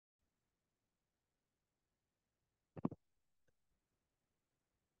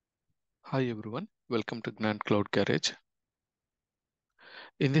Hi everyone, welcome to Gnan Cloud Garage.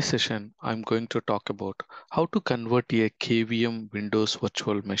 In this session, I'm going to talk about how to convert a KVM Windows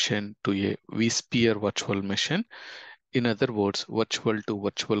virtual machine to a vSphere virtual machine. In other words, virtual to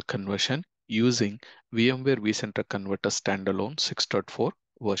virtual conversion using VMware vCenter Converter Standalone 6.4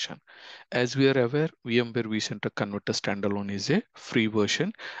 version. As we are aware, VMware vCenter Converter Standalone is a free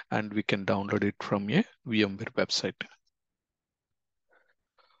version and we can download it from a VMware website.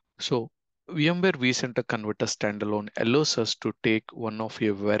 So VMware vCenter Converter Standalone allows us to take one of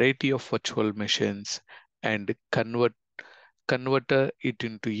a variety of virtual machines and convert it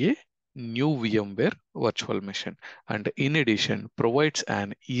into a new VMware virtual machine, and in addition provides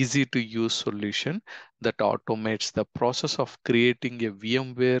an easy to use solution that automates the process of creating a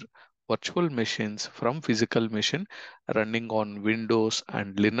VMware virtual machines from physical machine running on Windows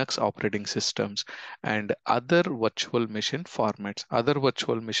and Linux operating systems and other virtual machine formats. Other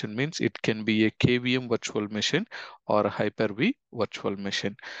virtual machine means it can be a KVM virtual machine or a Hyper-V virtual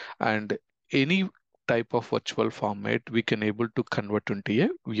machine, and any type of virtual format we can able to convert into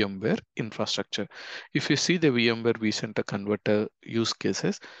a VMware infrastructure. If you see the VMware vCenter converter use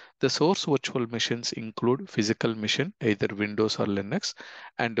cases, the source virtual machines include physical machine, either Windows or Linux,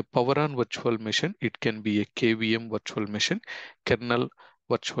 and the power on virtual machine, it can be a KVM virtual machine, kernel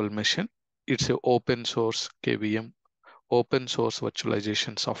virtual machine. It's a open source KVM, open source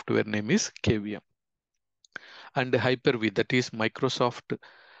virtualization software name is KVM. And Hyper-V, that is Microsoft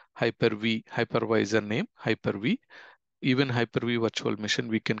Hyper-V hypervisor name Hyper-V. Even Hyper-V virtual machine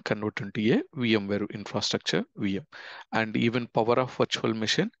we can convert into a VMware infrastructure VM, and even power of virtual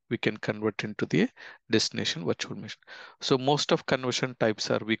machine we can convert into the destination virtual machine. So most of conversion types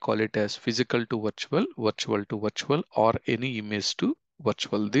are, we call it as physical to virtual, virtual to virtual, or any image to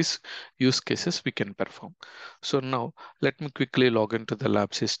virtual. These use cases we can perform. So now let me quickly log into the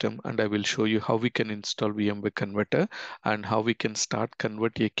lab system and I will show you how we can install VMware converter and how we can start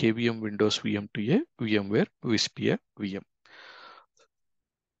convert a KVM Windows VM to a VMware vSphere VM.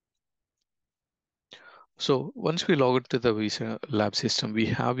 So once we log into the visa lab system, we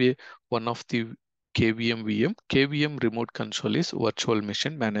have a one of the KVM VM. KVM remote console is virtual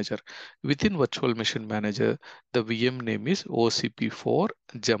machine manager. Within virtual machine manager, the VM name is OCP4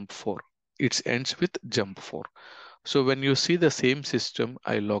 jump 4. It ends with jump 4. So when you see the same system,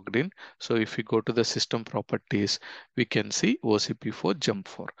 I logged in. So if we go to the system properties, we can see OCP4 jump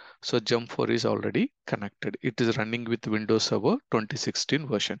 4. So jump 4 is already connected. It is running with Windows Server 2016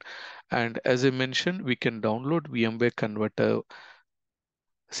 version. And as I mentioned, we can download VMware Converter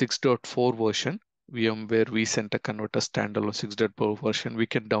 6.4 version, VMware vCenter Converter Standalone 6.4 version. We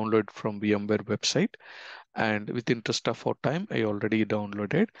can download from VMware website. And with interest of our time, I already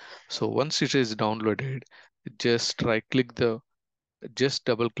downloaded. So once it is downloaded, just right click the, just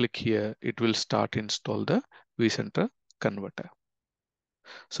double click here, it will start install the vCenter converter.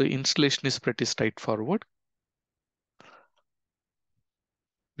 So installation is pretty straightforward.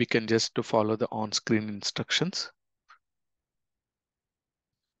 We can just follow the on-screen instructions.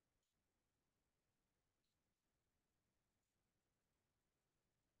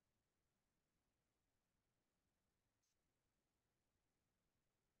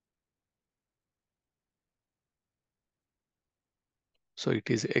 So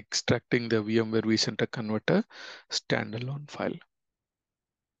it is extracting the VMware vCenter converter standalone file.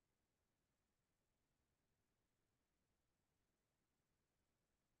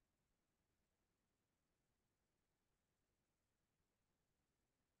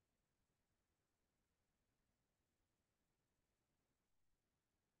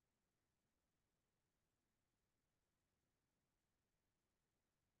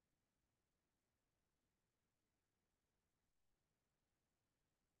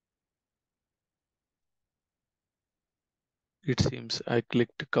 It seems I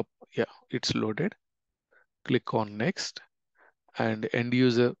clicked yeah, it's loaded. Click on next, and end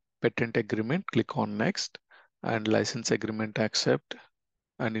user patent agreement, click on next, and license agreement accept,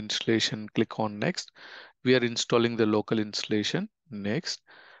 and installation, click on next. We are installing the local installation, next,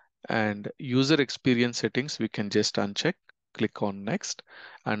 and user experience settings we can just uncheck, click on next,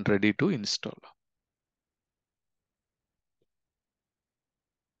 and ready to install.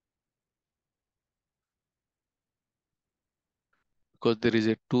 Because there is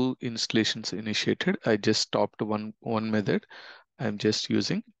a two installations initiated, I just stopped one method. I'm just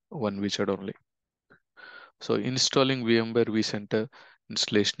using one widget only. So installing VMware vCenter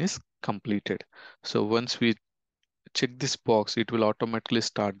installation is completed. So once we check this box, it will automatically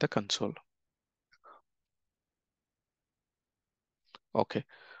start the console. Okay,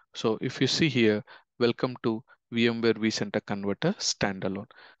 so if you see here, welcome to VMware vCenter Converter Standalone.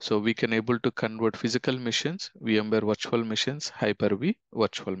 So we can able to convert physical machines, VMware virtual machines, Hyper-V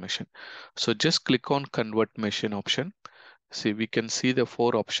virtual machine. So just click on Convert Machine option. See, we can see the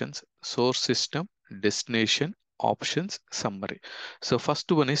four options: source system, destination, options, summary. So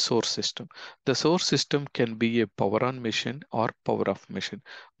first one is source system. The source system can be a power on machine or power off machine.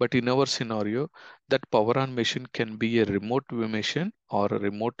 But in our scenario, that power on machine can be a remote machine or a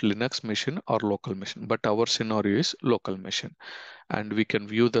remote Linux machine or local machine. But our scenario is local machine. And we can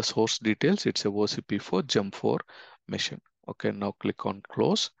view the source details. It's a OCP4 jump 4 machine. Okay, now click on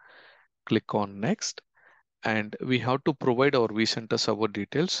close, click on next, and we have to provide our vCenter server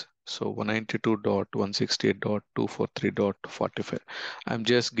details. So 192.168.243.45. I'm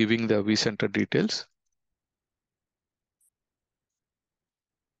just giving the vCenter details.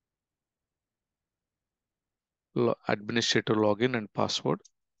 Administrator login and password.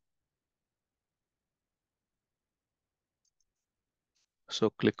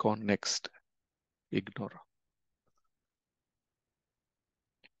 So click on next, ignore.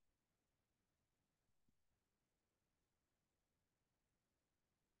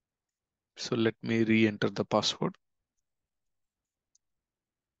 So let me re-enter the password.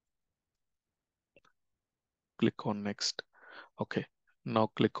 Click on next. Okay. Now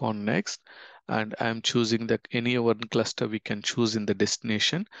click on next, and I'm choosing that any one cluster we can choose in the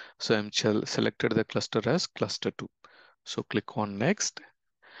destination. So I'm selected the cluster as cluster 2. So click on next,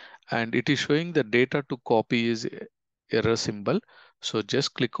 and it is showing the data to copy is error symbol. So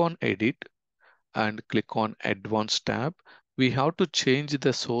just click on edit and click on advanced tab. We have to change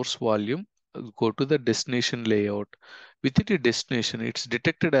the source volume. Go to the destination layout. Within the destination, it's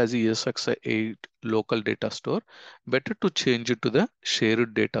detected as ESX8 local data store. Better to change it to the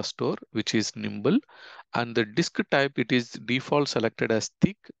shared data store, which is Nimble. And the disk type, it is default selected as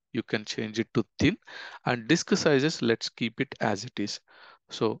thick. You can change it to thin. And disk sizes, let's keep it as it is.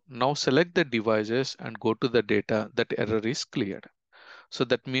 So now select the devices and go to the data. That error is cleared. So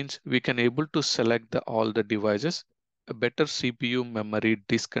that means we can able to select all the devices, a better CPU, memory,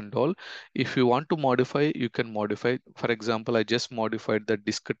 disk and all. If you want to modify, you can modify. For example, I just modified the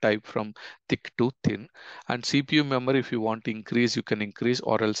disk type from thick to thin, and CPU memory, if you want to increase, you can increase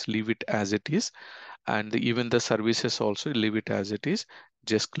or else leave it as it is. And even the services also leave it as it is.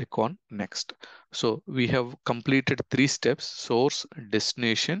 Just click on next. So we have completed three steps: source,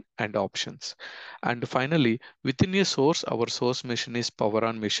 destination and options. And finally, within a source, our source machine is power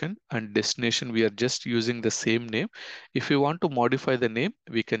on machine, and destination we are just using the same name. If you want to modify the name,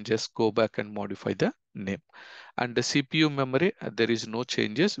 we can just go back and modify the name. And the CPU memory, there is no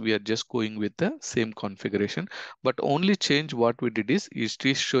changes. We are just going with the same configuration, but only change what we did is it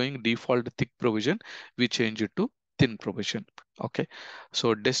is showing default thick provision. We change it to thin provision. Okay.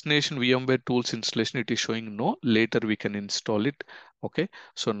 So destination VMware tools installation, it is showing no, later we can install it. Okay.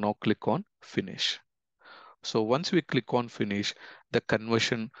 So now click on finish. So once we click on finish, the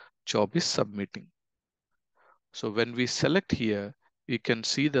conversion job is submitting. So when we select here, we can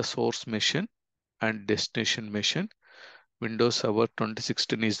see the source machine and destination machine. Windows Server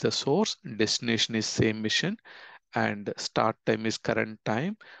 2016 is the source, destination is same mission, and start time is current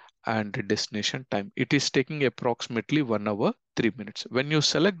time and destination time. It is taking approximately 1 hour, 3 minutes. When you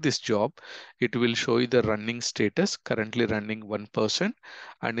select this job, it will show you the running status, currently running 1%,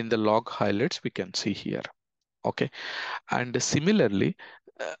 and in the log highlights, we can see here. Okay. And similarly,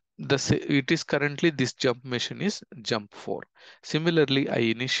 it is currently this jump machine is jump 4. Similarly, I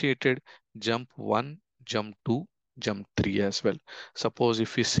initiated jump 1, jump 2, jump 3 as well. Suppose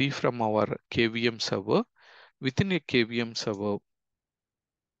if we see from our KVM server, within a KVM server,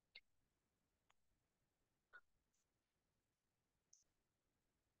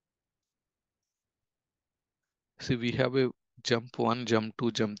 see we have a jump 1, jump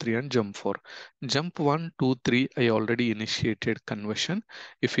 2, jump 3 and jump 4. Jump 1, 2, 3, I already initiated conversion.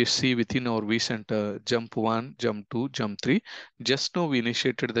 If you see within our vCenter, jump 1, jump 2, jump 3, just now we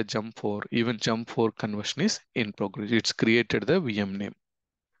initiated the jump 4. Even jump 4 conversion is in progress. It's created the VM name.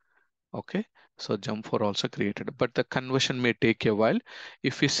 Okay, so jump 4 also created, but the conversion may take a while.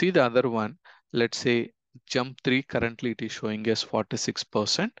 If you see the other one, let's say jump 3, currently it is showing as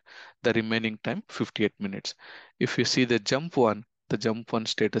 46%, the remaining time 58 minutes. If you see the jump 1, the jump 1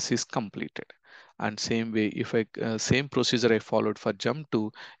 status is completed. And same way, if I same procedure I followed for jump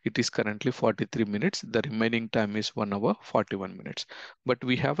 2, it is currently 43 minutes, the remaining time is 1 hour 41 minutes. But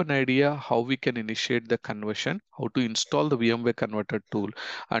we have an idea how we can initiate the conversion, how to install the VMware converter tool,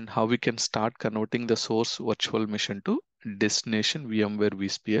 and how we can start converting the source virtual machine to destination VMware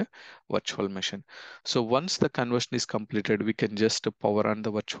vSphere virtual machine. So once the conversion is completed, we can just power on the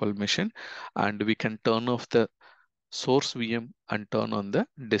virtual machine, and we can turn off the source VM and turn on the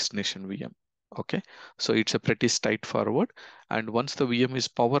destination VM. Okay, so it's a pretty straightforward. And once the VM is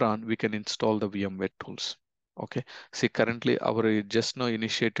power on, we can install the VMware tools. Okay, see currently our just now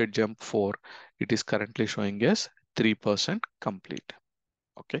initiated jump 4, it is currently showing as 3% complete.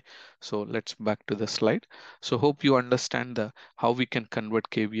 Okay, so let's back to the slide. So hope you understand the how we can convert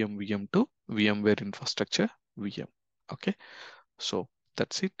KVM VM to VMware infrastructure VM. Okay, so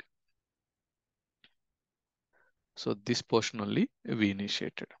that's it. So this portion only we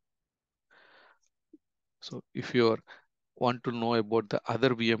initiated. So if you want to know about the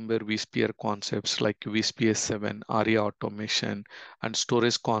other VMware vSphere concepts like vSphere 7, ARIA automation, and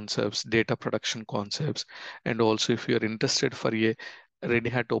storage concepts, data production concepts, and also if you're interested for a Red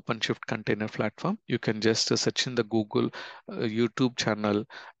Hat OpenShift container platform, you can just search in the Google YouTube channel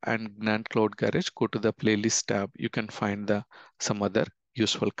and Gnan Cloud Garage, go to the playlist tab, you can find the some other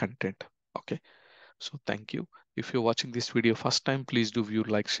useful content. Okay. So thank you. If you're watching this video first time, please do view,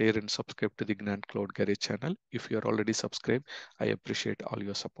 like, share, and subscribe to the Gnant Cloud Garage channel. If you are already subscribed, I appreciate all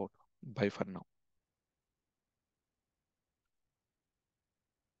your support. Bye for now.